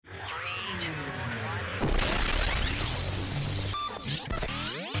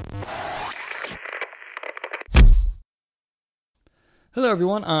Hello,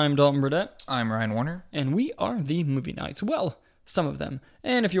 everyone. I'm Dalton Burdett, I'm Ryan Warner. and we are the Movie Nights. Well, some of them.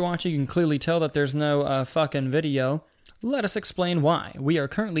 And if you're watching, you can clearly tell that there's no fucking video. Let us explain why. We are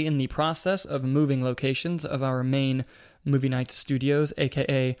currently in the process of moving locations of our main Movie Nights studios,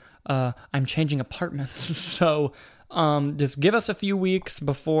 aka I'm changing apartments. So just give us a few weeks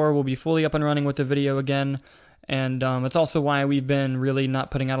before we'll be fully up and running with the video again. And it's also why we've been really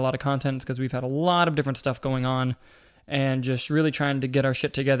not putting out a lot of content, because we've had a lot of different stuff going on and just really trying to get our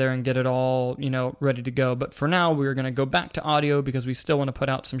shit together and get it all, ready to go. But for now, we're going to go back to audio because we still want to put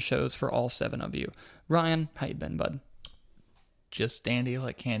out some shows for all 7 of you. Ryan, how you been, bud? Just dandy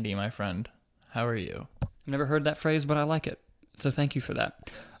like candy, my friend. How are you? I've never heard that phrase, but I like it. So thank you for that.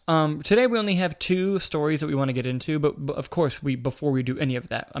 Today we only have 2 stories that we want to get into, but of course, before we do any of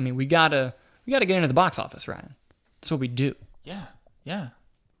that, we gotta get into the box office, Ryan. That's what we do. Yeah.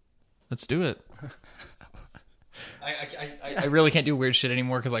 Let's do it. I really can't do weird shit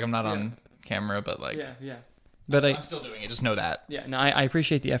anymore because I'm not on camera, but Yeah. But I'm still doing it. Just know that. Yeah, no, I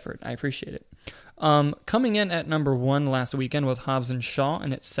appreciate the effort. I appreciate it. Coming in at number 1 last weekend was Hobbs & Shaw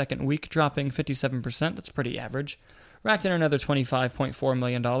in its second week, dropping 57%. That's pretty average. Racked in another $25.4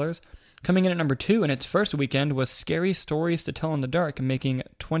 million. Coming in at number 2 in its first weekend was Scary Stories to Tell in the Dark, making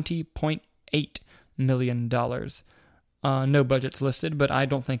 $20.8 million. No budgets listed, but I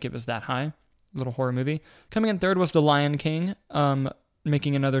don't think it was that high. Little horror movie. Coming in third was The Lion King,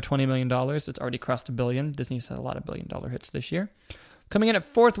 making another $20 million. It's already crossed $1 billion. Disney's had a lot of $1 billion hits this year. Coming in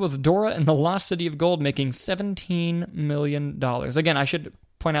at fourth was Dora and the Lost City of Gold, making $17 million. Again, I should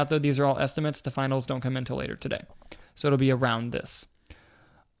point out, though, these are all estimates. The finals don't come in until later today. So it'll be around this.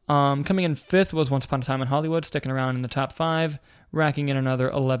 Coming in fifth was Once Upon a Time in Hollywood, sticking around in the top 5, racking in another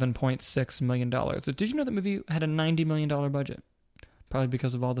 $11.6 million. So did you know that movie had a $90 million budget? Probably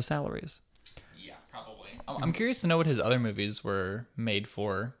because of all the salaries. Yeah, probably. I'm curious to know what his other movies were made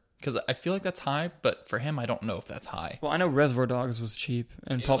for, because I feel like that's high, but for him, I don't know if that's high. Well, I know Reservoir Dogs was cheap,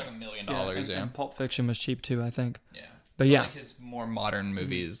 and It was like $1 million, and Pulp Fiction was cheap too, I think. Yeah. But yeah, like his more modern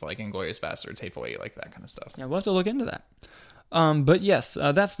movies, like Inglourious Basterds, Hateful Eight, like that kind of stuff. yeah, we'll have to look into that. But yes,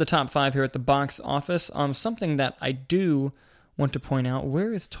 that's the top 5 here at the box office. Something that I do want to point out: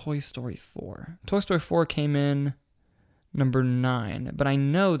 where is Toy Story 4? Toy Story 4 came in number 9, but I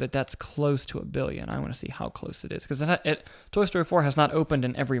know that that's close to $1 billion. I want to see how close it is, because Toy Story 4 has not opened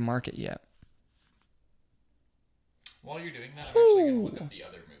in every market yet. While you're doing that, I'm actually going to look up the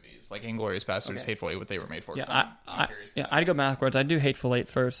other movies, like Inglourious Basterds, Okay. Hateful Eight, what they were made for. Yeah, I'm curious. I'd go backwards. I'd do Hateful Eight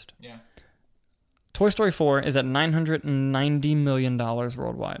first. Yeah. Toy Story 4 is at $990 million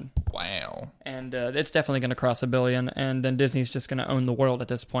worldwide. Wow. And it's definitely going to cross $1 billion, and then Disney's just going to own the world at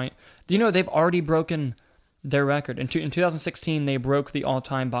this point. Do you know they've already broken their record? In 2016, they broke the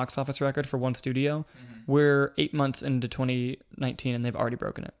all-time box office record for one studio. Mm-hmm. We're 8 months into 2019, and they've already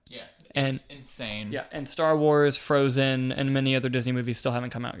broken it. Yeah, and it's insane. Yeah, and Star Wars, Frozen, and many other Disney movies still haven't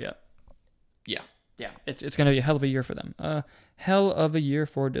come out yet. Yeah, it's going to be a hell of a year for them. Hell of a year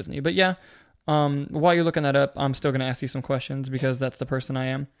for Disney. But yeah, while you're looking that up, I'm still going to ask you some questions because that's the person I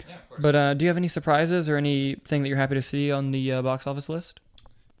am. Yeah, of course. But do you have any surprises or anything that you're happy to see on the box office list?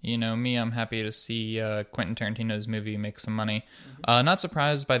 You know me, I'm happy to see Quentin Tarantino's movie make some money. Not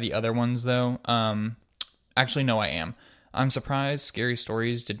surprised by the other ones, though. Actually, no, I am. I'm surprised Scary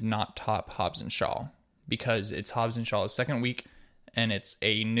Stories did not top Hobbs & Shaw, because it's Hobbs & Shaw's second week, and it's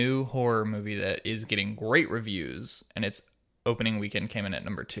a new horror movie that is getting great reviews, and its opening weekend came in at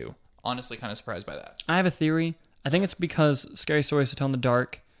number 2. Honestly, kind of surprised by that. I have a theory. I think it's because Scary Stories to Tell in the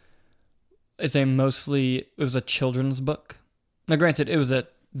Dark is it was a children's book. Now, granted, it was a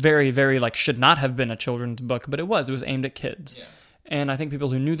very, very, should not have been a children's book, but it was. It was aimed at kids. Yeah. And I think people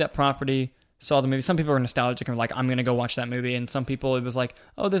who knew that property saw the movie. Some people were nostalgic and were like, I'm going to go watch that movie. And some people, it was like,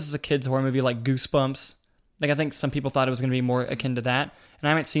 oh, this is a kid's horror movie like Goosebumps. I think some people thought it was going to be more akin to that. And I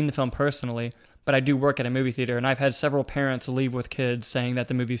haven't seen the film personally, but I do work at a movie theater, and I've had several parents leave with kids saying that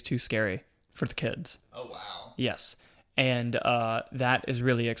the movie's too scary for the kids. Oh, wow. Yes. And that is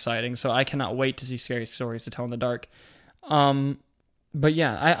really exciting. So I cannot wait to see Scary Stories to Tell in the Dark. But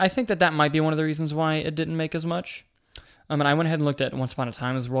yeah, I think that might be one of the reasons why it didn't make as much. And I went ahead and looked at Once Upon a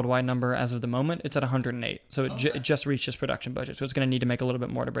Time's worldwide number as of the moment. It's at 108. So it just reached its production budget. So it's going to need to make a little bit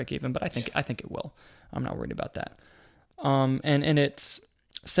more to break even. But I think it will. I'm not worried about that. And in its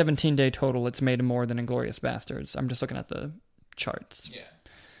 17-day total, it's made more than Inglourious Basterds. I'm just looking at the charts.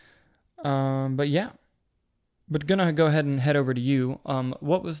 Yeah. But yeah. But gonna go ahead and head over to you.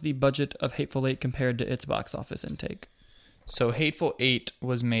 What was the budget of Hateful Eight compared to its box office intake? So Hateful Eight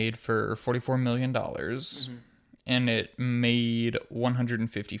was made for $44 million, and it made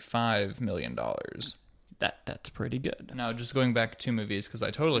 $155 million. that's pretty good. Now, just going back 2 movies, because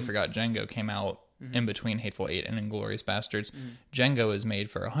I totally forgot Django came out in between Hateful Eight and Inglourious Bastards. Django is made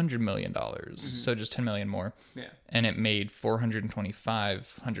for $100 million, so just $10 million more. Yeah. And it made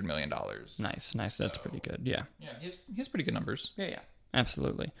 $425 million. Nice. That's pretty good. Yeah. Yeah, he has pretty good numbers. Yeah.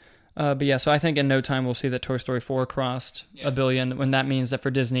 Absolutely. But yeah, so I think in no time we'll see that Toy Story 4 crossed $1 billion, when that means that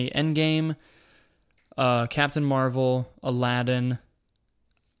for Disney, Endgame, Captain Marvel, Aladdin,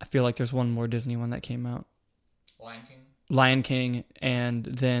 I feel like there's one more Disney one that came out. Lion King, and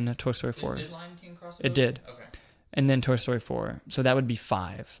then Toy Story 4. Did Lion King cross It did. Okay. And then Toy Story 4. So that would be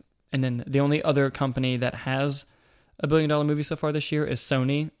 5. And then the only other company that has a $1 billion movie so far this year is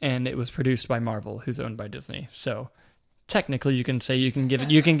Sony, and it was produced by Marvel, who's owned by Disney. So technically you can say you can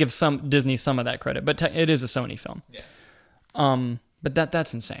give some Disney some of that credit, but it is a Sony film. Yeah. But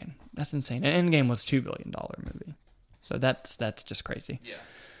that's insane. That's insane. And Endgame was a $2 billion movie. So that's just crazy. Yeah.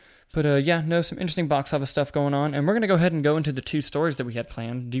 But some interesting box office stuff going on, and we're gonna go ahead and go into the 2 stories that we had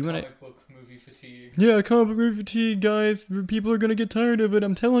planned. Do you want to? Comic book movie fatigue. Yeah, comic book movie fatigue, guys. People are gonna get tired of it.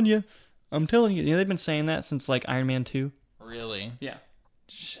 I'm telling you. You know, they've been saying that since like Iron Man 2. Really? Yeah.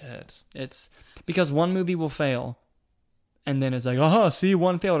 Shit. It's because one movie will fail, and then it's like, see,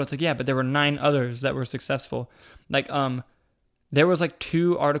 one failed. It's like, yeah, but there were 9 others that were successful. Like, there was like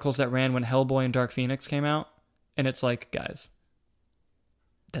 2 articles that ran when Hellboy and Dark Phoenix came out, and it's like, guys,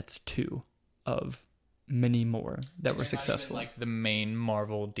 that's 2 of many more that were successful. Not even, like the main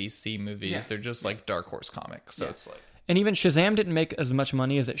Marvel DC movies, Yeah. they're just like Dark Horse comics. So it's like, And even Shazam didn't make as much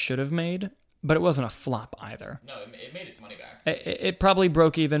money as it should have made, but it wasn't a flop either. no, it made its money back. It probably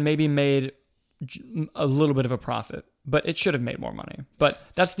broke even, maybe made a little bit of a profit, but it should have made more money. But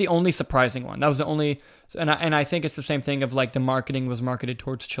that's the only surprising one. That was the only, and I think it's the same thing of like the marketing was marketed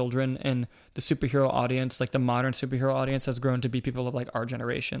towards children, and the superhero audience, like the modern superhero audience, has grown to be people of like our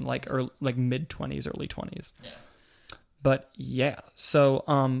generation, like mid-20s, early 20s. Yeah. But yeah, so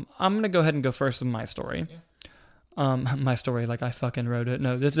I'm gonna go ahead and go first with my story. Yeah. My story, like I fucking wrote it.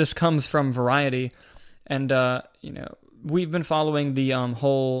 No, this comes from Variety, and we've been following the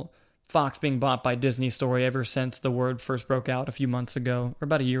whole Fox being bought by Disney story ever since the word first broke out a few months ago, or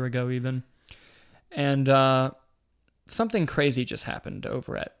about a year ago even. And something crazy just happened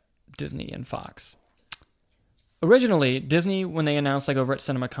over at Disney and Fox. Originally, Disney, when they announced like over at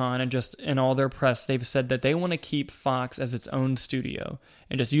CinemaCon and just in all their press, they've said that they want to keep Fox as its own studio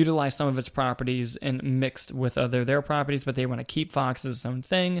and just utilize some of its properties and mixed with their properties, but they want to keep Fox as its own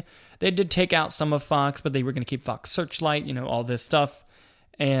thing. They did take out some of Fox, but they were going to keep Fox Searchlight, all this stuff.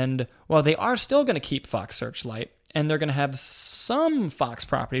 And while they are still going to keep Fox Searchlight, and they're going to have some Fox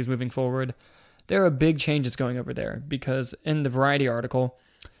properties moving forward, there are big changes going over there, because in the Variety article,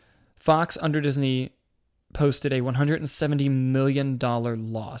 Fox under Disney posted a $170 million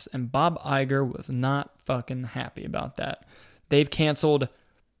loss, and Bob Iger was not fucking happy about that. They've canceled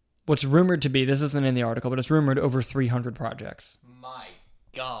what's rumored to be, this isn't in the article, but it's rumored over 300 projects. My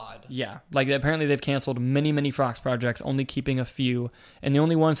God. Yeah, like apparently they've canceled many, many Fox projects, only keeping a few, and the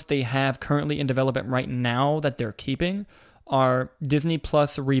only ones that they have currently in development right now that they're keeping are Disney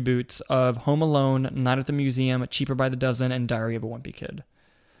Plus reboots of Home Alone, Night at the Museum, Cheaper by the Dozen, and Diary of a Wimpy Kid.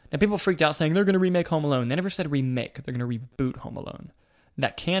 Now, people freaked out saying they're going to remake Home Alone. They never said remake. They're going to reboot Home Alone.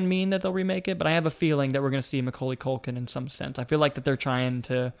 That can mean that they'll remake it, but I have a feeling that we're going to see Macaulay Culkin in some sense. I feel like that they're trying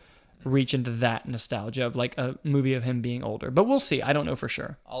to reach into that nostalgia of like a movie of him being older. But we'll see. I don't know for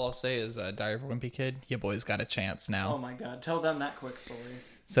sure. All I'll say is Diary of a Wimpy Kid, your boy's got a chance now. Oh my God. Tell them that quick story.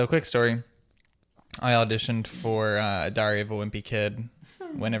 So, quick story. I auditioned for Diary of a Wimpy Kid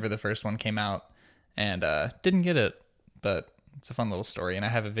whenever the first one came out, and didn't get it, but it's a fun little story, and I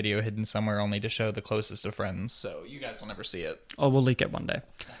have a video hidden somewhere only to show the closest of friends, so you guys will never see it. Oh, we'll leak it one day.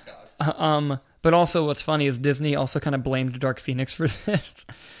 Oh, God. But also what's funny is Disney also kind of blamed Dark Phoenix for this.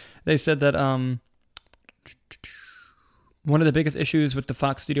 They said that one of the biggest issues with the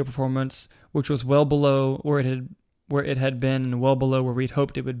Fox studio performance, which was well below where it had been and well below where we'd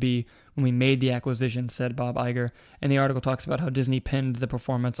hoped it would be when we made the acquisition, said Bob Iger. And the article talks about how Disney pinned the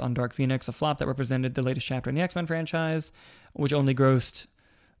performance on Dark Phoenix, a flop that represented the latest chapter in the X-Men franchise, which only grossed,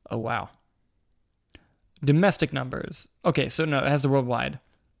 domestic numbers. Okay, so no, it has the worldwide.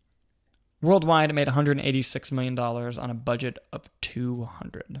 Worldwide, it made $186 million on a budget of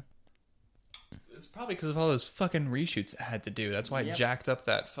 $200. It's probably because of all those fucking reshoots it had to do. That's why it jacked up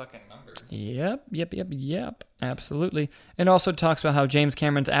that fucking number. Yep. Absolutely. And also talks about how James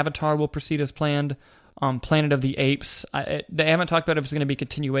Cameron's Avatar will proceed as planned. Planet of the Apes. They haven't talked about if it's going to be a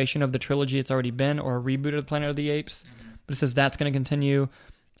continuation of the trilogy it's already been or a reboot of Planet of the Apes. Mm-hmm. But it says that's going to continue.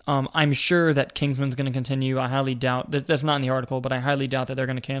 I'm sure that Kingsman's going to continue. I highly doubt that's not in the article, but I highly doubt that they're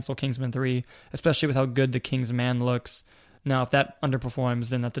going to cancel Kingsman 3, especially with how good the Kingsman looks. Now, if that underperforms,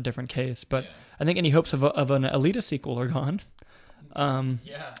 then that's a different case. But I think any hopes of an Alita sequel are gone.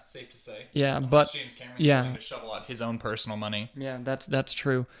 Yeah, safe to say. Yeah, Unless but James Cameron's yeah, willing to shovel out his own personal money. yeah, that's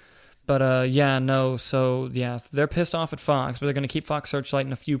true. But yeah, no. So yeah, they're pissed off at Fox, but they're going to keep Fox Searchlight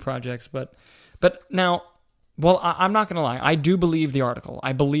in a few projects. But now, well, I'm not going to lie. I do believe the article.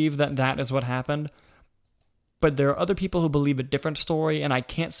 I believe that is what happened. But there are other people who believe a different story, and I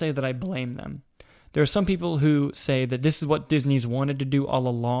can't say that I blame them. There are some people who say that this is what Disney's wanted to do all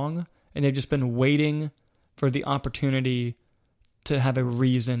along, and they've just been waiting for the opportunity to have a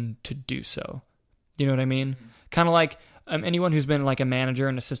reason to do so. You know what I mean? Kind of like anyone who's been like a manager,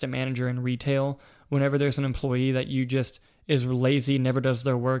 an assistant manager in retail, whenever there's an employee that you just is lazy, never does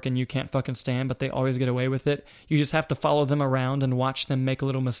their work, and you can't fucking stand, but they always get away with it, you just have to follow them around and watch them make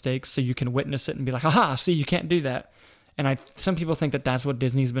little mistakes so you can witness it and be like, haha, see, you can't do that. And some people think that that's what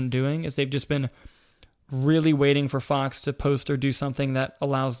Disney's been doing, is they've just been really waiting for Fox to post or do something that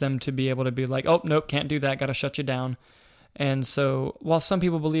allows them to be able to be like, oh, nope, can't do that, gotta shut you down. And so, while some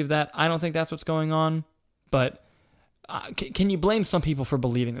people believe that, I don't think that's what's going on, but can you blame some people for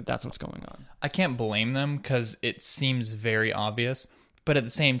believing that that's what's going on? I can't blame them because it seems very obvious, but at the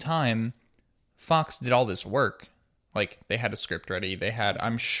same time, Fox did all this work. Like, they had a script ready, they had,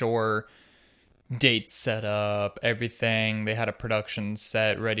 I'm sure, dates set up, everything, they had a production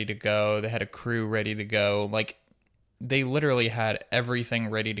set ready to go, they had a crew ready to go, like, they literally had everything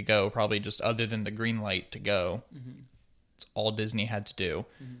ready to go, probably just other than the green light to go. Mm-hmm. It's all Disney had to do.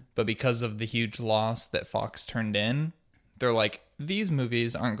 Mm-hmm. But because of the huge loss that Fox turned in, they're like, these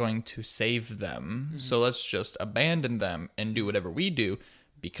movies aren't going to save them, mm-hmm. so let's just abandon them and do whatever we do,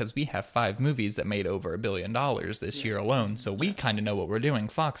 because we have 5 movies that made over $1 billion this year alone, so we kind of know what we're doing.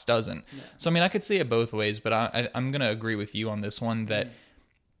 Fox doesn't. Yeah. So, I mean, I could see it both ways, but I'm going to agree with you on this one that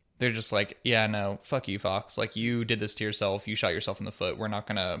they're just like, yeah, no, fuck you, Fox. Like, you did this to yourself. You shot yourself in the foot. We're not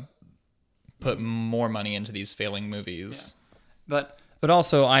going to put more money into these failing movies. Yeah. But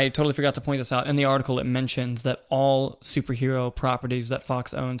also, I totally forgot to point this out. In the article, it mentions that all superhero properties that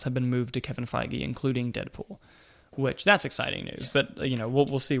Fox owns have been moved to Kevin Feige, including Deadpool, which that's exciting news. Yeah. But, you know,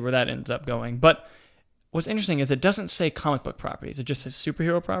 we'll see where that ends up going. But what's interesting is it doesn't say comic book properties. It just says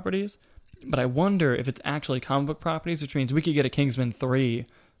superhero properties. But I wonder if it's actually comic book properties, which means we could get a Kingsman 3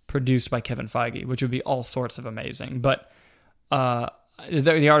 produced by Kevin Feige, which would be all sorts of amazing. But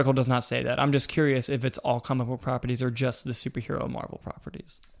the article does not say that. I'm just curious if it's all comic book properties or just the superhero Marvel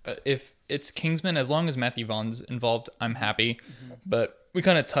properties. If it's Kingsman, as long as Matthew Vaughn's involved, I'm happy. Mm-hmm. But we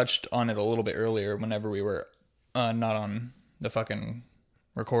kind of touched on it a little bit earlier whenever we were not on the fucking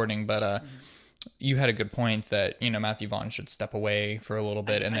recording, but you had a good point that, you know, Matthew Vaughn should step away for a little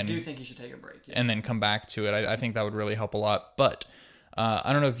bit. I do think he should take a break. Yeah. And then come back to it. I think that would really help a lot. But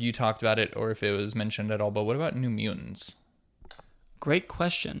I don't know if you talked about it or if it was mentioned at all, but what about New Mutants? Great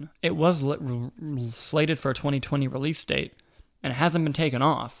question. It was slated for a 2020 release date, and it hasn't been taken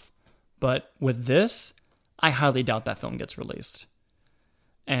off. But with this, I highly doubt that film gets released.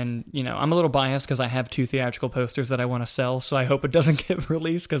 And, you know, I'm a little biased because I have 2 theatrical posters that I want to sell, so I hope it doesn't get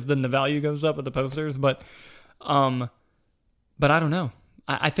released because then the value goes up with the posters. But I don't know.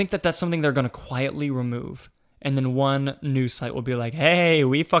 I think that's something they're going to quietly remove. And then one news site will be like, hey,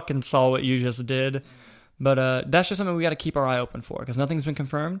 we fucking saw what you just did. But that's just something we got to keep our eye open for because nothing's been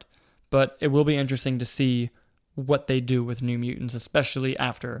confirmed. But it will be interesting to see what they do with New Mutants, especially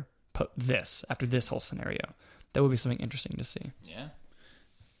after this whole scenario. That will be something interesting to see.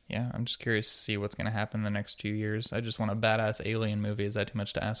 Yeah, I'm just curious to see what's going to happen in the next few years. I just want a badass alien movie. Is that too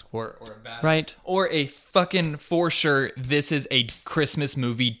much to ask for? Or a badass, right? Or a fucking, for sure, this is a Christmas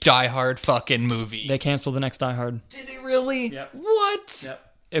movie, Die Hard fucking movie. They canceled the next Die Hard. Did they really? Yep. What?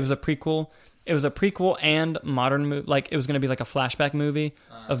 Yep. It was a prequel. It was a prequel and modern movie. Like, it was going to be like a flashback movie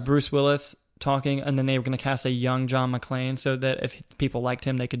of Bruce Willis talking, and then they were going to cast a young John McClane so that if people liked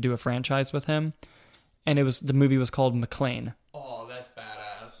him, they could do a franchise with him. And the movie was called McClane. Oh, that's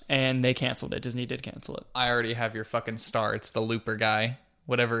badass. And they canceled it. Disney did cancel it. I already have your fucking star. It's the Looper guy.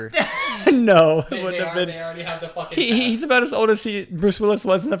 Whatever. No. They already have the fucking he's about as old as Bruce Willis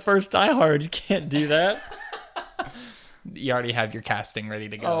was in the first Die Hard. You can't do that. You already have your casting ready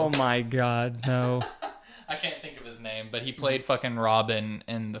to go. Oh my god, no. I can't think of his name, but he played fucking Robin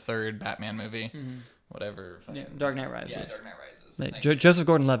in the 3rd Batman movie. Mm-hmm. Whatever. Yeah, Dark Knight Rises. Yeah, Dark Knight Rises. Joseph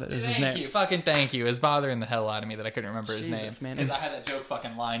Gordon-Levitt is his name. Thank you. Fucking thank you. It's bothering the hell out of me that I couldn't remember his name. Man. Because I had that joke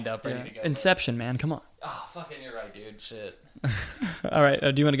fucking lined up ready to go. Inception, man. Come on. Oh, fucking you're right, dude. Shit. All right.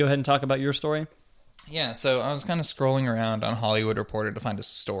 Do you want to go ahead and talk about your story? Yeah, so I was kind of scrolling around on Hollywood Reporter to find a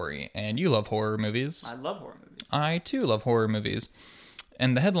story, and you love horror movies. I love horror movies. I too love horror movies.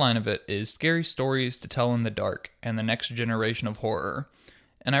 And the headline of it is Scary Stories to Tell in the Dark and the Next Generation of Horror.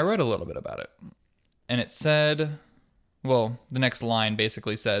 And I read a little bit about it. And it said, well, the next line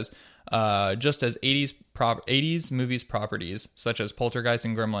basically says, just as 80s movies properties, such as Poltergeist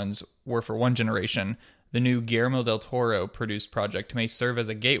and Gremlins, were for one generation, the new Guillermo del Toro produced project may serve as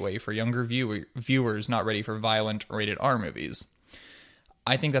a gateway for younger viewers not ready for violent rated R movies.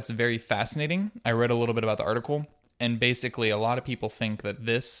 I think that's very fascinating. I read a little bit about the article, and basically a lot of people think that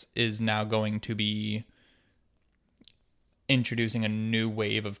this is now going to be introducing a new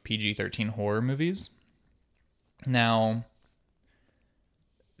wave of PG-13 horror movies. Now,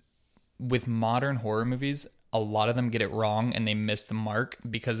 with modern horror movies, a lot of them get it wrong and they miss the mark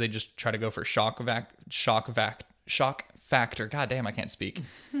because they just try to go for shock factor. God damn, I can't speak.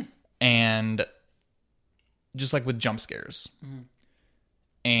 And just like with jump scares. Mm-hmm.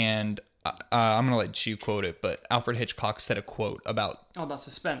 And I'm going to let you quote it, but Alfred Hitchcock said a quote about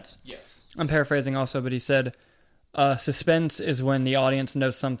suspense. Yes. I'm paraphrasing also, but he said, suspense is when the audience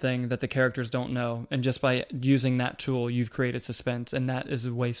knows something that the characters don't know, and just by using that tool, you've created suspense, and that is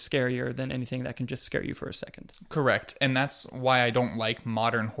way scarier than anything that can just scare you for a second. Correct, and that's why I don't like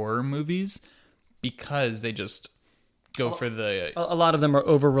modern horror movies, because they just go for the... A lot of them are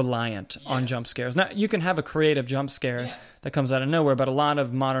over-reliant on jump scares. Now, you can have a creative jump scare that comes out of nowhere, but a lot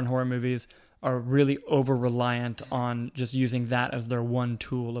of modern horror movies are really over-reliant on just using that as their one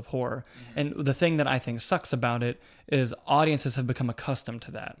tool of horror. Mm-hmm. And the thing that I think sucks about it is audiences have become accustomed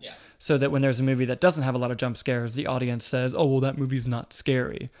to that. Yeah. So that when there's a movie that doesn't have a lot of jump scares, the audience says, oh, well, that movie's not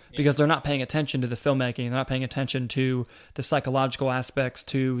scary. Yeah. Because they're not paying attention to the filmmaking, they're not paying attention to the psychological aspects,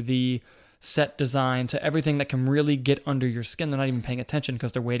 to the set design, to everything that can really get under your skin. They're not even paying attention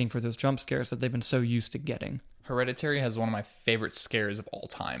because they're waiting for those jump scares that they've been so used to getting. Hereditary has one of my favorite scares of all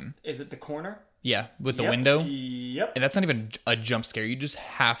time. Is it the corner? Yeah, with the window. Yep. And that's not even a jump scare. You just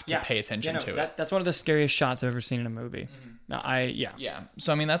have to pay attention to it. That's one of the scariest shots I've ever seen in a movie. Mm-hmm. Yeah.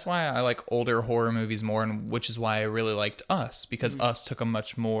 So, I mean, that's why I like older horror movies more, and which is why I really liked Us, because Us took a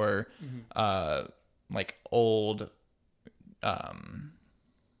much more, like, old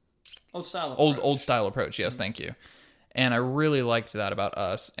style approach. Old style approach. Yes, thank you. And I really liked that about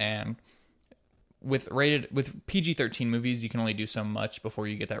Us. And with PG-13 movies, you can only do so much before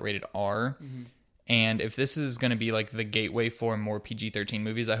you get that rated R. Mm-hmm. And if this is going to be like the gateway for more PG-13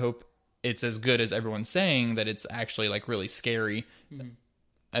 movies, I hope it's as good as everyone's saying, that it's actually like really scary,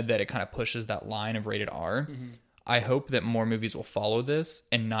 that it kind of pushes that line of rated R. Mm-hmm. I hope that more movies will follow this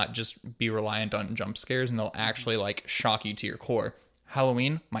and not just be reliant on jump scares, and they'll actually like shock you to your core.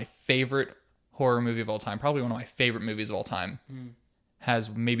 Halloween, my favorite horror movie of all time, probably one of my favorite movies of all time, has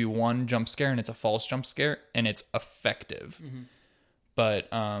maybe one jump scare, and it's a false jump scare, and it's effective. Mm-hmm. But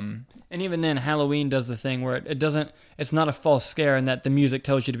and even then, Halloween does the thing where it's not a false scare in that the music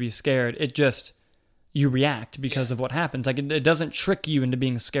tells you to be scared. It just, you react because of what happens. Like it doesn't trick you into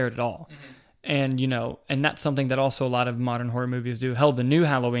being scared at all. Mm-hmm. And and that's something that also a lot of modern horror movies do. Hell, the new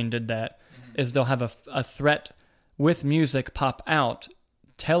Halloween did that. Is they'll have a threat with music pop out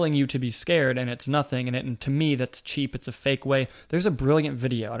telling you to be scared, and it's nothing. And to me, that's cheap. It's a fake way. There's a brilliant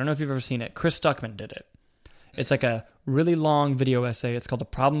video. I don't know if you've ever seen it. Chris Stuckman did it. It's like a really long video essay. It's called The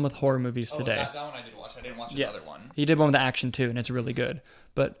Problem with Horror Movies Today. That one I did watch. I didn't watch the other one. He did one with the action too, and it's really good.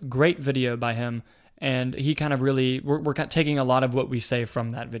 But great video by him. And he kind of really, we're kind of taking a lot of what we say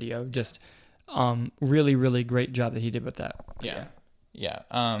from that video. Just really, really great job that he did with that. Yeah.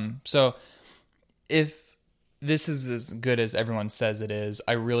 So if this is as good as everyone says it is,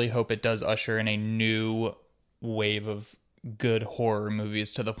 I really hope it does usher in a new wave of good horror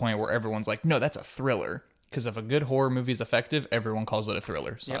movies to the point where everyone's like, no, that's a thriller. Because if a good horror movie is effective, everyone calls it a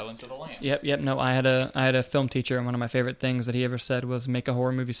thriller. Silence of the Lambs. Yep. No, I had a film teacher, and one of my favorite things that he ever said was, "Make a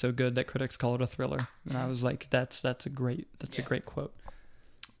horror movie so good that critics call it a thriller." And I was like, "That's a great quote."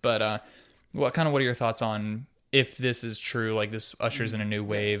 But what are your thoughts on if this is true? Like this ushers in a new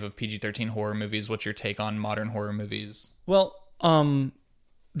wave of PG-13 horror movies. What's your take on modern horror movies? Well,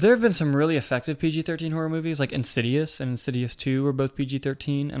 there have been some really effective PG-13 horror movies, like Insidious and Insidious 2 were both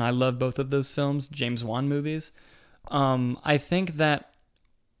PG-13, and I love both of those films, James Wan movies. I think that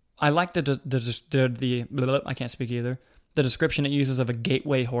I like I can't speak either, the description it uses of a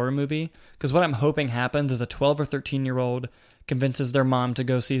gateway horror movie, because what I'm hoping happens is a 12 or 13-year-old convinces their mom to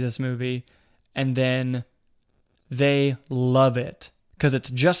go see this movie, and then they love it, because it's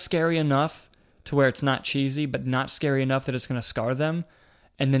just scary enough to where it's not cheesy, but not scary enough that it's going to scar them.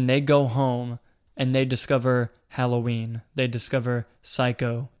 And then they go home and they discover Halloween. They discover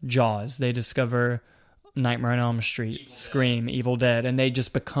Psycho, Jaws. They discover Nightmare on Elm Street, Scream, Evil Dead, and they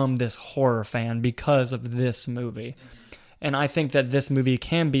just become this horror fan because of this movie. And I think that this movie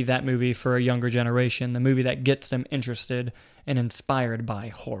can be that movie for a younger generation, the movie that gets them interested and inspired by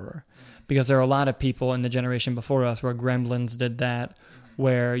horror. Because there are a lot of people in the generation before us where Gremlins did that,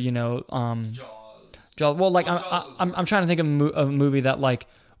 where, Jaws. Well, like, I'm trying to think of a movie that, like,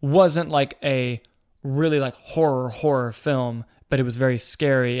 wasn't, like, a really, like, horror film, but it was very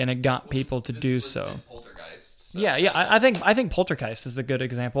scary, and it got people to do so. Poltergeist. So. Yeah, I think Poltergeist is a good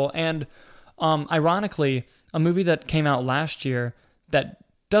example. And ironically, a movie that came out last year that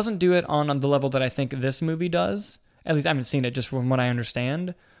doesn't do it on the level that I think this movie does, at least I haven't seen it just from what I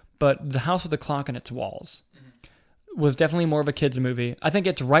understand, but The House with the Clock in Its Walls was definitely more of a kid's movie. I think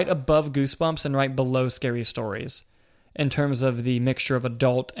it's right above Goosebumps and right below Scary Stories in terms of the mixture of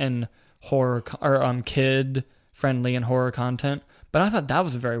adult and horror, or kid-friendly and horror content. But I thought that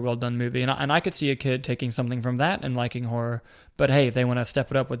was a very well done movie, and I could see a kid taking something from that and liking horror. But hey, if they want to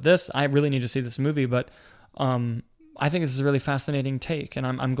step it up with this, I really need to see this movie. But I think this is a really fascinating take, and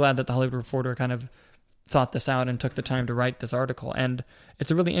I'm glad that the Hollywood Reporter kind of thought this out and took the time to write this article. And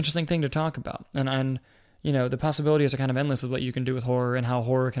it's a really interesting thing to talk about. And the possibilities are kind of endless with what you can do with horror and how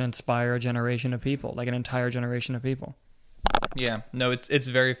horror can inspire a generation of people, like an entire generation of people. Yeah, no, it's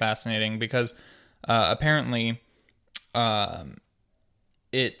very fascinating because apparently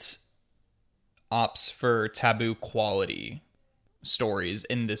it opts for taboo quality stories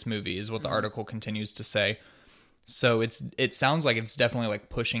in this movie is what the article continues to say. So it sounds like it's definitely like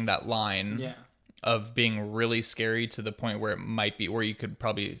pushing that line of being really scary to the point where it might be where you could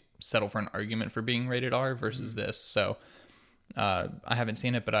probably settle for an argument for being rated R versus this. So I haven't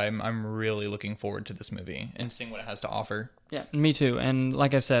seen it, but I'm really looking forward to this movie and seeing what it has to offer. Yeah, me too. And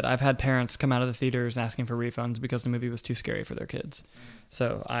like I said, I've had parents come out of the theaters asking for refunds because the movie was too scary for their kids.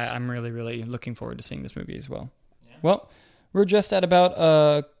 So I'm really, really looking forward to seeing this movie as well. Yeah. Well, we're just at about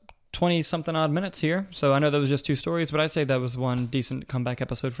 20-something odd minutes here. So I know that was just 2 stories, but I'd say that was one decent comeback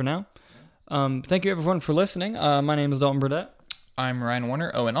episode for now. Thank you, everyone, for listening. My name is Dalton Burdett. I'm Ryan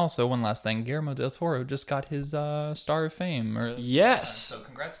Warner. Oh, and also one last thing. Guillermo del Toro just got his Star of Fame. Yes. So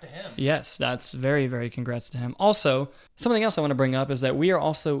congrats to him. Yes, that's very, very congrats to him. Also, something else I want to bring up is that we are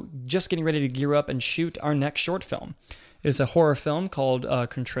also just getting ready to gear up and shoot our next short film. It is a horror film called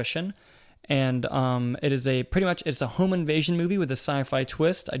Contrition. And it is it's a home invasion movie with a sci-fi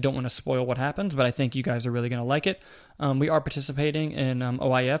twist. I don't want to spoil what happens, but I think you guys are really going to like it. We are participating in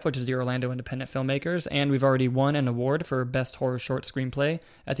OIF, which is the Orlando Independent Filmmakers, and we've already won an award for Best Horror Short Screenplay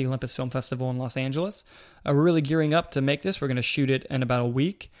at the Olympus Film Festival in Los Angeles. We're really gearing up to make this. We're going to shoot it in about a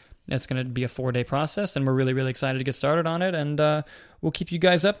week. It's going to be a 4-day process, and we're really, really excited to get started on it, and we'll keep you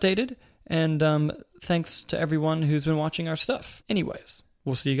guys updated. And thanks to everyone who's been watching our stuff. Anyways,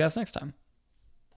 we'll see you guys next time.